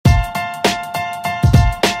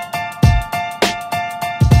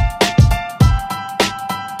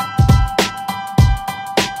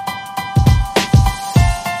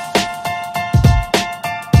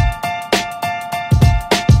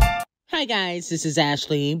guys, this is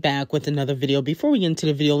Ashley back with another video. Before we get into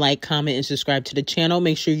the video, like, comment, and subscribe to the channel.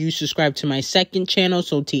 Make sure you subscribe to my second channel,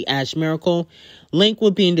 So T Ash Miracle. Link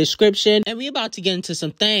will be in the description. And we're about to get into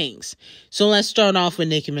some things. So let's start off with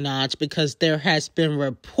Nicki Minaj, because there has been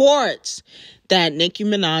reports that Nicki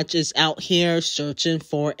Minaj is out here searching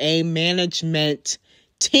for a management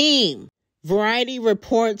team. Variety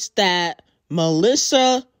reports that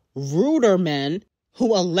Melissa Ruderman,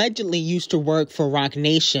 who allegedly used to work for Roc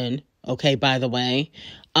Nation, okay, by the way,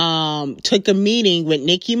 took a meeting with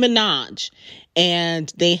Nicki Minaj,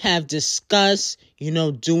 and they have discussed,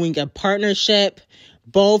 doing a partnership.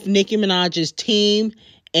 Both Nicki Minaj's team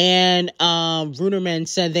and Ruderman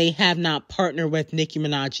said they have not partnered with Nicki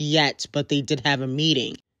Minaj yet, but they did have a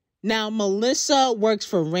meeting. Now, Melissa works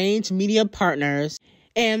for Range Media Partners,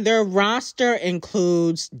 and their roster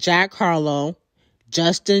includes Jack Harlow,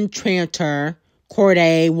 Justin Tranter,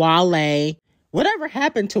 Corday, Wale. Whatever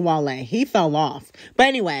happened to Wale? He fell off. But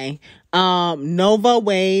anyway, Nova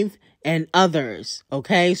Wave and others.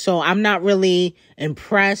 Okay, so I'm not really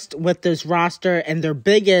impressed with this roster, and their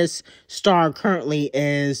biggest star currently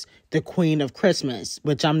is the Queen of Christmas,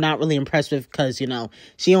 which I'm not really impressed with because,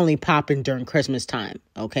 she only popping during Christmas time.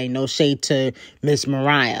 Okay, no shade to Miss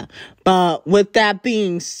Mariah. But with that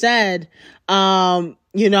being said, I'm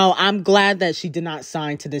glad that she did not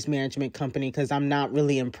sign to this management company because I'm not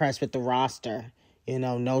really impressed with the roster.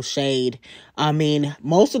 No shade. I mean,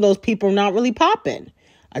 most of those people are not really popping.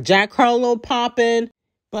 Jack Harlow popping,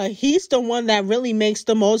 but he's the one that really makes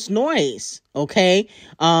the most noise. Okay.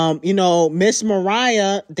 Miss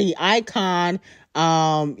Mariah, the icon,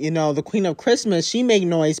 the Queen of Christmas, she make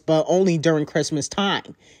noise, but only during Christmas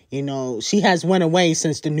time. She has went away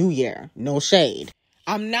since the new year. No shade.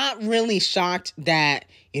 I'm not really shocked that,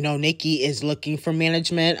 Nicki is looking for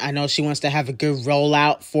management. I know she wants to have a good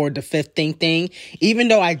rollout for the 15 thing. Even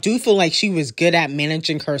though I do feel like she was good at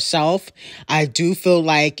managing herself, I do feel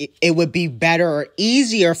like it would be better or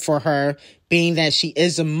easier for her, being that she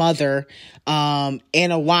is a mother and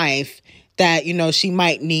a wife, that, she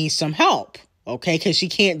might need some help. Okay, because she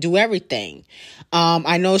can't do everything.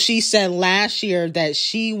 I know she said last year that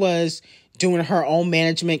she was doing her own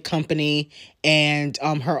management company and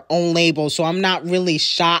her own label. So I'm not really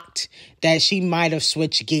shocked that she might have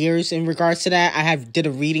switched gears in regards to that. I did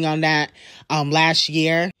a reading on that last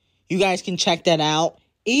year. You guys can check that out.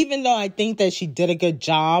 Even though I think that she did a good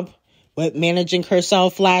job with managing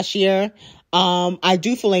herself last year, I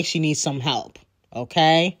do feel like she needs some help.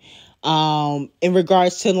 Okay. In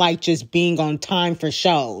regards to just being on time for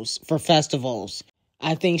shows, for festivals,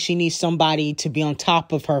 I think she needs somebody to be on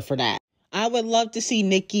top of her for that. I would love to see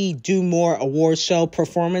Nicki do more award show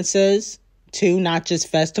performances too, not just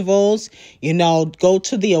festivals. Go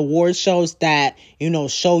to the award shows that,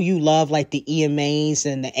 show you love, like the EMAs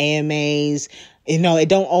and the AMAs. It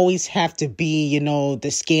don't always have to be, the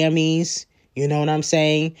scammies, you know what I'm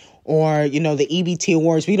saying? Or, the EBT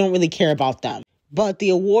awards. We don't really care about them. But the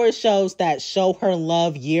award shows that show her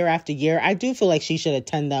love year after year, I do feel like she should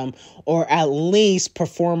attend them or at least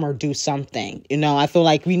perform or do something. I feel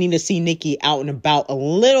like we need to see Nicki out and about a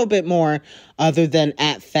little bit more other than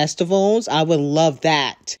at festivals. I would love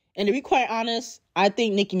that. And to be quite honest, I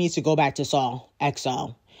think Nicki needs to go back to Saul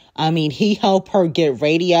XO. I mean, he helped her get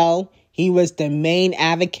radio. He was the main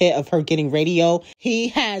advocate of her getting radio. He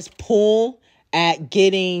has pull at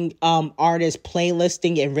getting artists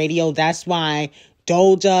playlisting and radio. That's why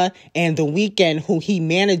D0JA and The Weeknd, who he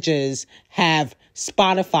manages, have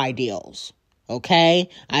Spotify deals. Okay?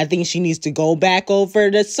 I think she needs to go back over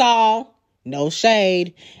to Saul, no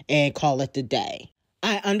shade, and call it the day.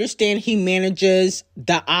 I understand he manages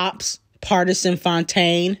the ops, Partisan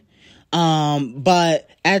Fontaine, but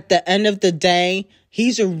at the end of the day,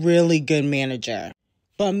 he's a really good manager.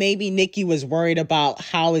 But maybe Nicki was worried about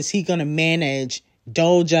how is he going to manage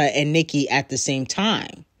D0JA and Nicki at the same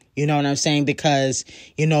time. You know what I'm saying? Because,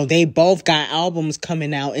 they both got albums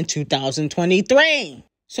coming out in 2023.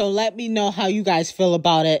 So let me know how you guys feel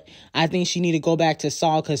about it. I think she need to go back to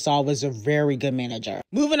Saul because Saul was a very good manager.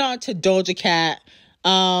 Moving on to Doja Cat.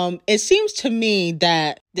 It seems to me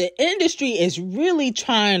that the industry is really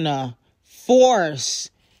trying to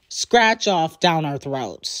force scratch off down our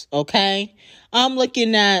throats. Okay? I'm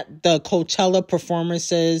looking at the Coachella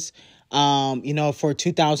performances, for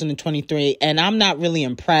 2023, and I'm not really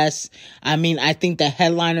impressed. I mean, I think the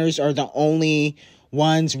headliners are the only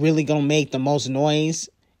ones really gonna make the most noise.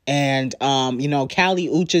 And, Kali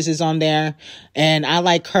Uchis is on there, and I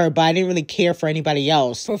like her, but I didn't really care for anybody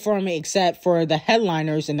else performing except for the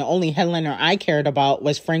headliners, and the only headliner I cared about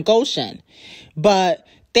was Frank Ocean. But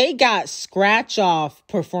they got scratch off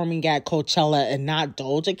performing at Coachella and not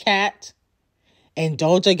Doja Cat. and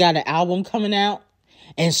Doja got an album coming out,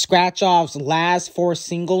 and Scratch Off's last 4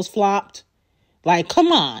 singles flopped. Like,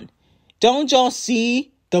 come on. Don't y'all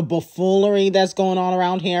see the buffoonery that's going on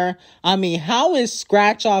around here? I mean, how is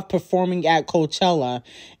Scratch Off performing at Coachella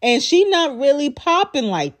and she not really popping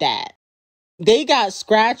like that? They got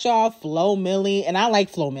Scratch Off, Flo Milli, and I like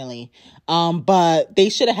Flo Milli, but they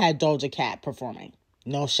should have had Doja Cat performing.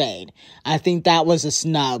 No shade. I think that was a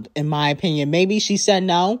snub, in my opinion. Maybe she said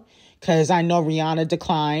no, because I know Rihanna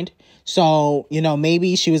declined. So,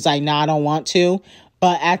 maybe she was like, nah, I don't want to.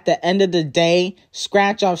 But at the end of the day,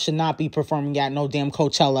 Scratch Off should not be performing at no damn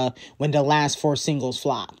Coachella when the last 4 singles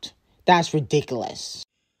flopped. That's ridiculous.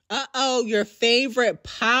 Uh-oh, your favorite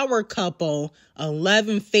power couple,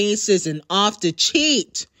 11 Faces and Off the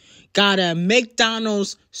Cheat, got a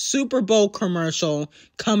McDonald's Super Bowl commercial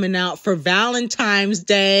coming out for Valentine's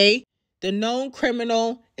Day. The known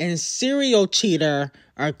criminal and serial cheater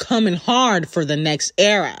are coming hard for the next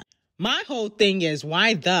era. My whole thing is,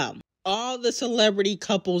 why them? All the celebrity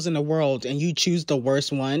couples in the world and you choose the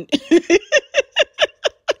worst one.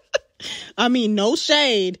 I mean, no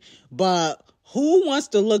shade, but who wants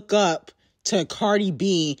to look up to Cardi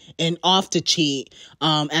B and Off the Cheat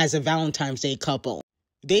as a Valentine's Day couple?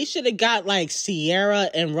 They should have got like Sierra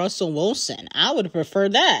and Russell Wilson. I would prefer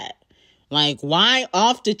that. Like, why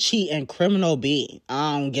Off the Cheat and Criminal B?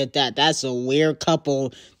 I don't get that. That's a weird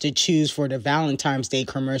couple to choose for the Valentine's Day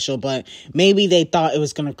commercial, but maybe they thought it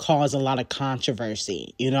was going to cause a lot of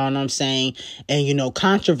controversy. You know what I'm saying? And,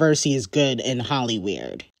 controversy is good in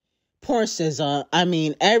Hollywood. Poor SZA. I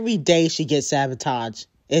mean, every day she gets sabotaged.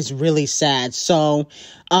 It's really sad. So,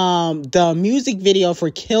 the music video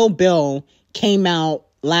for Kill Bill came out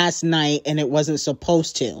last night and it wasn't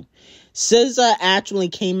supposed to. SZA actually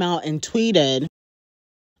came out and tweeted,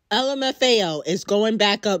 LMFAO is going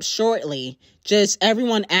back up shortly. Just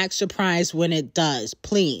everyone act surprised when it does,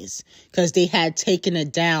 please. Because they had taken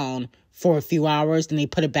it down for a few hours and they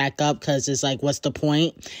put it back up because it's like, what's the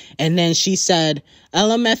point? And then she said,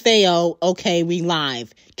 LMFAO, okay, we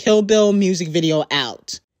live. Kill Bill music video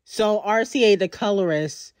out. So RCA, the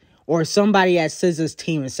colorist, or somebody at SZA's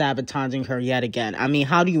team is sabotaging her yet again. I mean,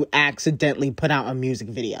 how do you accidentally put out a music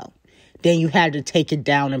video? Then you had to take it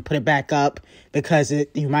down and put it back up because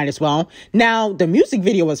you might as well. Now, the music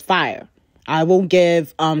video was fire. I will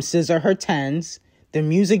give SZA her 10s. The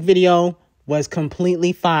music video was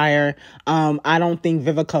completely fire. I don't think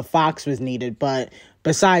Vivica Fox was needed. But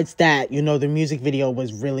besides that, the music video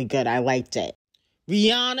was really good. I liked it.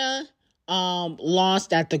 Rihanna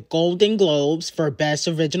lost at the Golden Globes for Best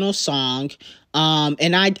Original Song.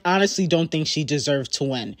 And I honestly don't think she deserved to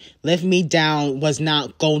win. Lift Me Down was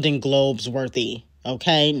not Golden Globes worthy.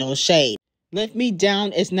 Okay? No shade. Lift Me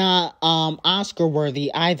Down is not Oscar worthy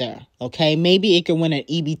either. Okay? Maybe it could win an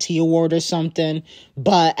EBT award or something.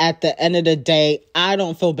 But at the end of the day, I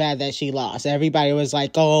don't feel bad that she lost. Everybody was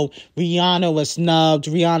like, oh, Rihanna was snubbed.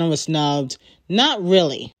 Rihanna was snubbed. Not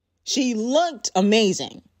really. She looked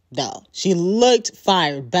amazing, though. She looked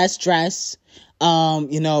fire. Best dress.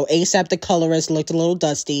 ASAP the colorist looked a little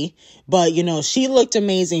dusty, but, she looked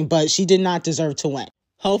amazing, but she did not deserve to win.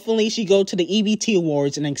 Hopefully she go to the EBT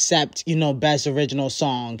Awards and accept, Best Original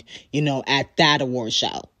Song, at that award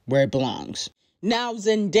show where it belongs. Now,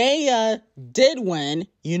 Zendaya did win,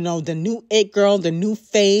 the new it girl, the new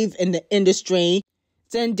fave in the industry.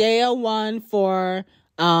 Zendaya won for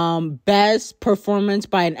best performance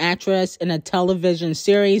by an actress in a television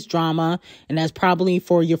series drama, and that's probably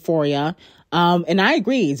for Euphoria. And I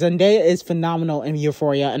agree, Zendaya is phenomenal in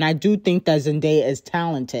Euphoria, and I do think that Zendaya is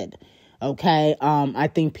talented. Okay,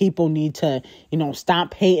 I think people need to,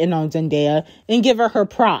 stop hating on Zendaya and give her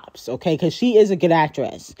props, okay? Because she is a good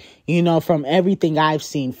actress, from everything I've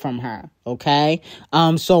seen from her, okay?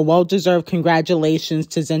 So well-deserved congratulations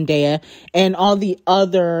to Zendaya and all the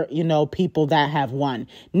other, people that have won.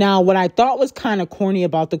 Now, what I thought was kind of corny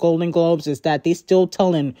about the Golden Globes is that they still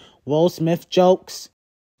telling Will Smith jokes.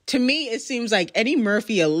 To me, it seems like Eddie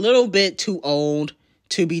Murphy a little bit too old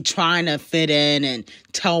to be trying to fit in and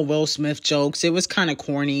tell Will Smith jokes. It was kind of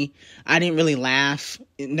corny. I didn't really laugh.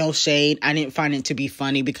 No shade. I didn't find it to be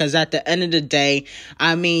funny because at the end of the day,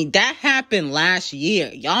 I mean, that happened last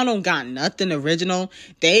year. Y'all don't got nothing original.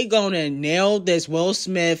 They gonna nail this Will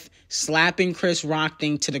Smith slapping Chris Rock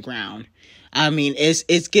thing to the ground. I mean,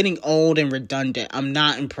 it's getting old and redundant. I'm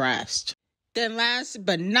not impressed. Then last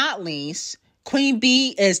but not least, Queen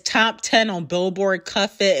B is top 10 on Billboard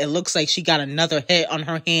Cuff It. It looks like she got another hit on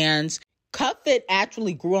her hands. Cuff It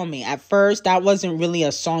actually grew on me. At first, that wasn't really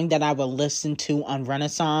a song that I would listen to on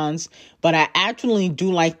Renaissance, but I actually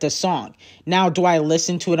do like the song. Now, do I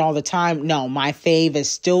listen to it all the time? No, my fave is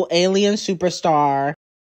still Alien Superstar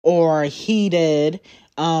or Heated.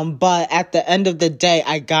 But at the end of the day,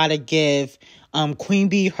 I gotta give Queen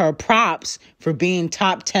Bee her props for being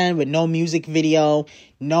top 10 with no music video,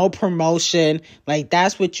 no promotion. Like,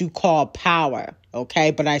 that's what you call power,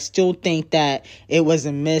 okay? But I still think that it was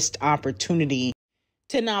a missed opportunity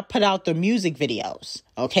to not put out the music videos,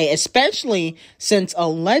 okay? Especially since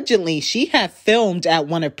allegedly she had filmed at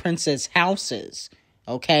one of Prince's houses,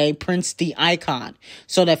 okay? Prince the icon.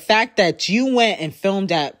 So the fact that you went and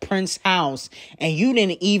filmed at Prince's house and you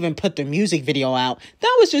didn't even put the music video out,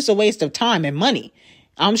 that was just a waste of time and money.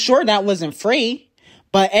 I'm sure that wasn't free.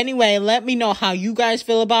 But anyway, let me know how you guys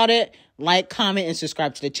feel about it. Like, comment, and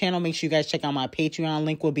subscribe to the channel. Make sure you guys check out my Patreon.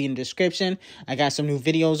 Link will be in the description. I got some new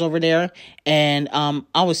videos over there. And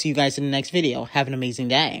I will see you guys in the next video. Have an amazing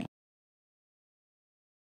day.